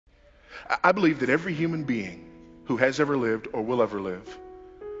I believe that every human being who has ever lived or will ever live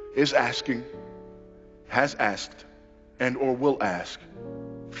is asking, has asked, and or will ask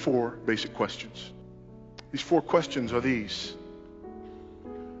 4 basic questions. These 4 questions are these.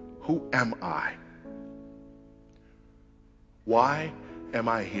 Who am I? Why am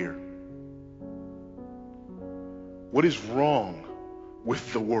I here? What is wrong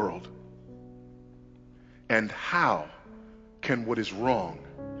with the world? And how can what is wrong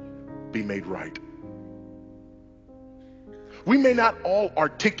be made right? We may not all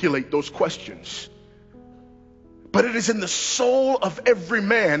articulate those questions, but it is in the soul of every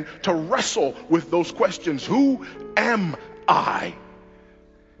man to wrestle with those questions. Who am I?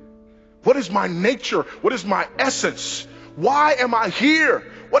 What is my nature? What is my essence? Why am I here?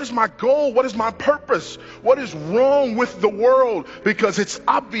 What is my goal? What is my purpose? What is wrong with the world? Because it's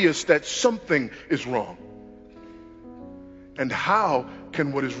obvious that something is wrong. And how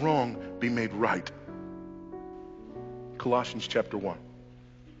can what is wrong be made right? Colossians chapter 1.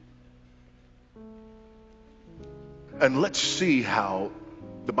 And let's see how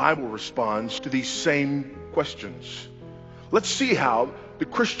the Bible responds to these same questions. Let's see how the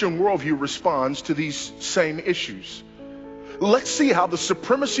Christian worldview responds to these same issues. Let's see how the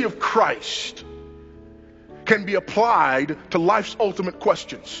supremacy of Christ can be applied to life's ultimate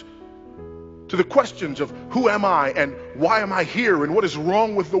questions. To the questions of who am I and why am I here and what is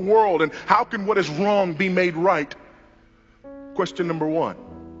wrong with the world and how can what is wrong be made right? Question number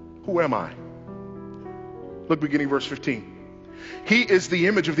 1, who am I? Look beginning verse 15. He is the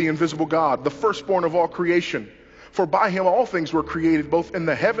image of the invisible God, the firstborn of all creation. For by him all things were created, both in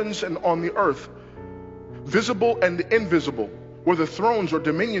the heavens and on the earth, visible and invisible, whether thrones or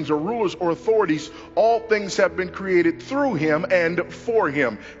dominions or rulers or authorities, all things have been created through him and for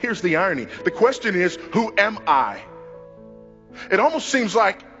him. Here's the irony. The question is, who am I? It almost seems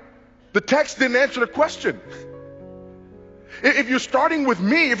like the text didn't answer the question. If you're starting with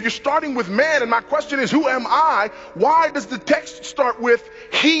me, if you're starting with man, and my question is, who am I? Why does the text start with,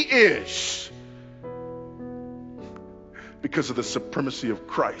 he is? Because of the supremacy of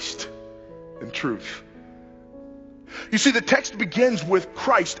Christ and truth. You see, the text begins with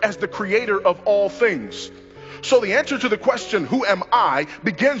Christ as the creator of all things. So the answer to the question, who am I,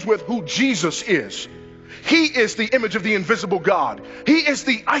 begins with who Jesus is. He is the image of the invisible God. He is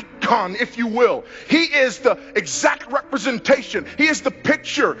the icon, if you will. He is the exact representation. He is the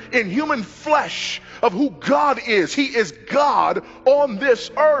picture in human flesh of who God is. He is God on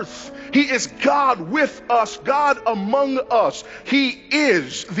this earth. He is God with us, God among us. He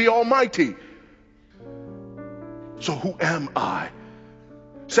is the Almighty. So who am I?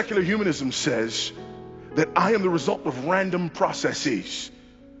 Secular humanism says that I am the result of random processes.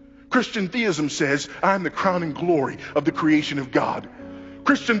 Christian theism says I am the crowning glory of the creation of God.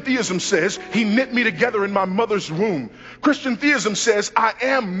 Christian theism says he knit me together in my mother's womb. Christian theism says I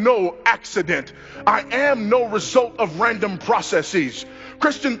am no accident. I am no result of random processes.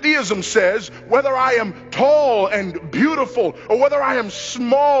 Christian theism says whether I am tall and beautiful or whether I am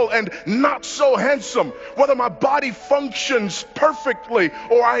small and not so handsome, whether my body functions perfectly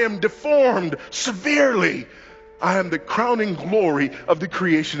or I am deformed severely, I am the crowning glory of the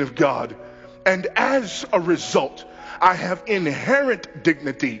creation of God. And as a result, I have inherent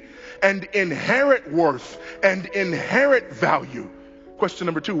dignity and inherent worth and inherent value. Question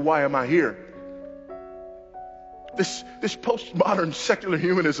number 2, why am I here? This postmodern secular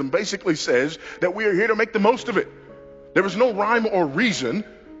humanism basically says that we are here to make the most of it. There is no rhyme or reason,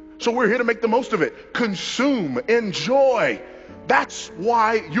 so we're here to make the most of it. Consume, enjoy. That's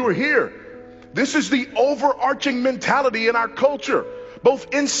why you're here. This is the overarching mentality in our culture,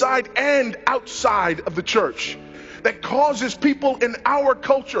 both inside and outside of the church, that causes people in our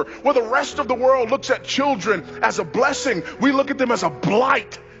culture, where the rest of the world looks at children as a blessing, we look at them as a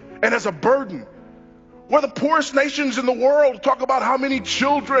blight and as a burden. Where the poorest nations in the world talk about how many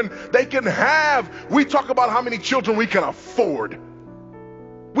children they can have, we talk about how many children we can afford.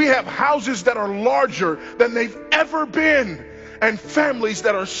 We have houses that are larger than they've ever been, and families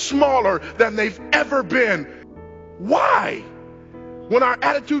that are smaller than they've ever been. Why? When our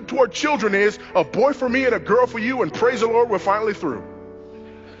attitude toward children is a boy for me and a girl for you, and praise the Lord, we're finally through.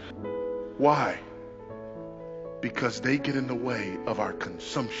 Why? Because they get in the way of our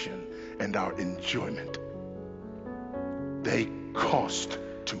consumption and our enjoyment. They cost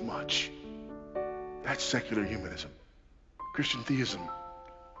too much. That's secular humanism. Christian theism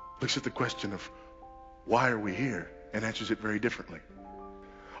looks at the question of why are we here and answers it very differently.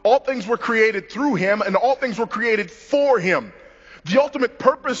 All things were created through him and all things were created for him. The ultimate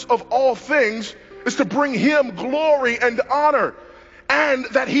purpose of all things is to bring him glory and honor. and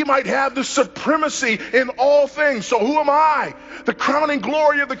that he might have the supremacy in all things. So who am I? The crowning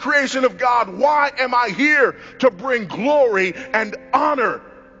glory of the creation of God. Why am I here? To bring glory and honor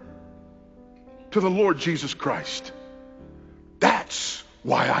to the Lord Jesus Christ. That's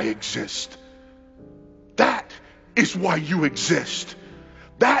why I exist. That is why you exist.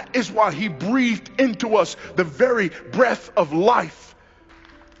 That is why he breathed into us the very breath of life.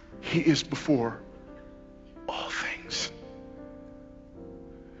 He is before all things.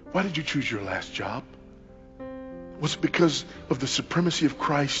 Why did you choose your last job? Was it because of the supremacy of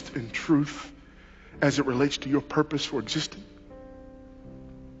Christ and truth as it relates to your purpose for existing?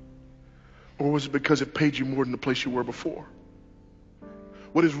 Or was it because it paid you more than the place you were before?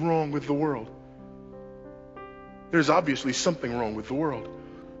 What is wrong with the world? There's obviously something wrong with the world.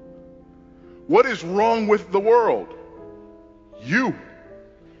 What is wrong with the world? You.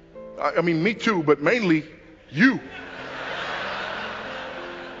 I mean, me too, but mainly you.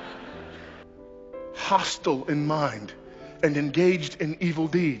 Hostile in mind and engaged in evil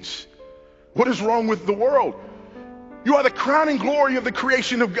deeds. What is wrong with the world? You are the crowning glory of the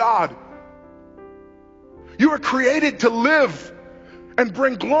creation of God. You are created to live and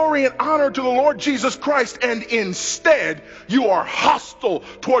bring glory and honor to the Lord Jesus Christ, and instead you are hostile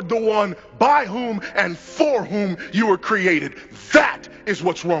toward the one by whom and for whom you were created. That is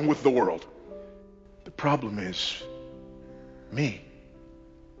what's wrong with the world. The problem is me.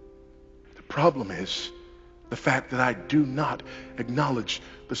 The problem is the fact that I do not acknowledge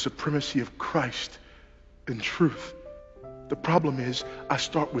the supremacy of Christ in truth. The problem is I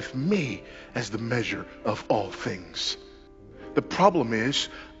start with me as the measure of all things. The problem is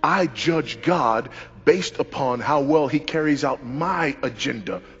I judge God based upon how well he carries out my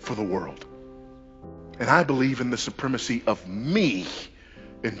agenda for the world. And I believe in the supremacy of me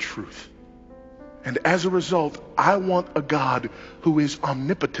in truth. And as a result, I want a God who is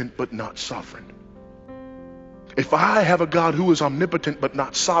omnipotent but not sovereign. If I have a God who is omnipotent but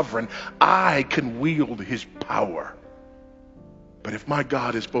not sovereign, I can wield his power. But if my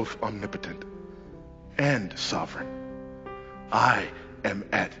God is both omnipotent and sovereign, I am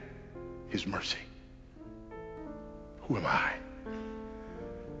at his mercy. Who am I?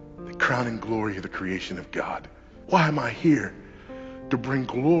 The crowning glory of the creation of God. Why am I here? To bring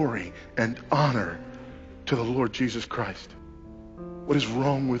glory and honor to the Lord Jesus Christ. What is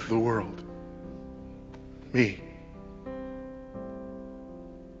wrong with the world? Me.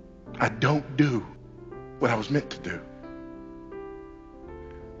 I don't do what I was meant to do.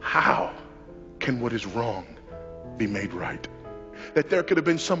 How can what is wrong be made right? That there could have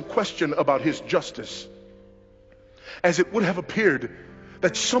been some question about his justice, as it would have appeared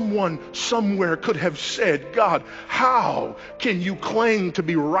that someone somewhere could have said, God, how can you claim to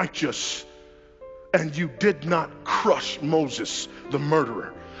be righteous and you did not crush Moses, the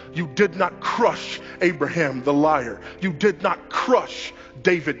murderer? You did not crush Abraham, the liar. You did not crush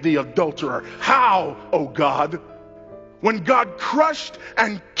David, the adulterer. How, oh God? When God crushed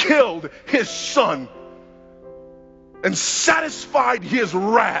and killed his son and satisfied his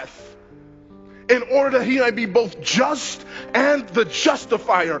wrath in order that he might be both just and the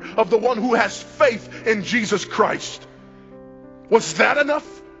justifier of the one who has faith in Jesus Christ. Was that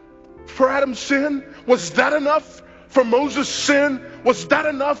enough for Adam's sin? Was that enough for Moses' sin? Was that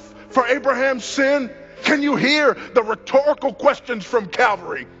enough for Abraham's sin? Can you hear the rhetorical questions from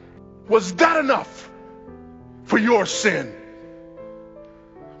Calvary? Was that enough for your sin?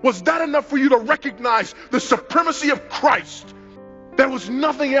 Was that enough for you to recognize the supremacy of Christ? There was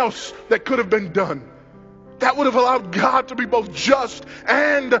nothing else that could have been done that would have allowed God to be both just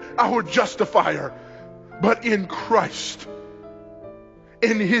and our justifier. But in Christ,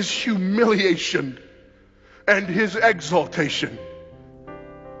 in his humiliation and his exaltation,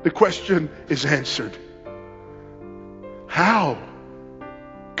 the question is answered. How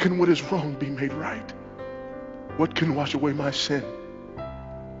can what is wrong be made right? What can wash away my sin?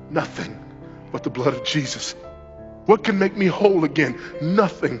 Nothing but the blood of Jesus. What can make me whole again?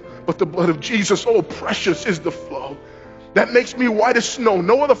 Nothing but the blood of Jesus. Oh, precious is the flow that makes me white as snow.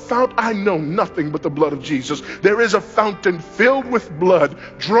 No other fount I know, nothing but the blood of Jesus. There is a fountain filled with blood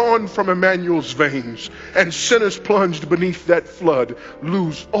drawn from Emmanuel's veins, and sinners plunged beneath that flood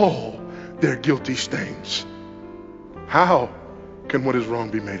lose all their guilty stains. How can what is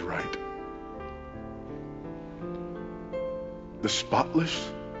wrong be made right? The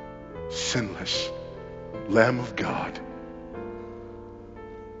spotless, sinless Lamb of God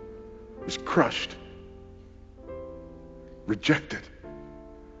was crushed, rejected,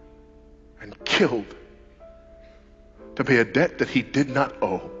 and killed to pay a debt that he did not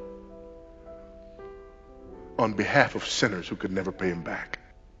owe. on behalf of sinners who could never pay him back.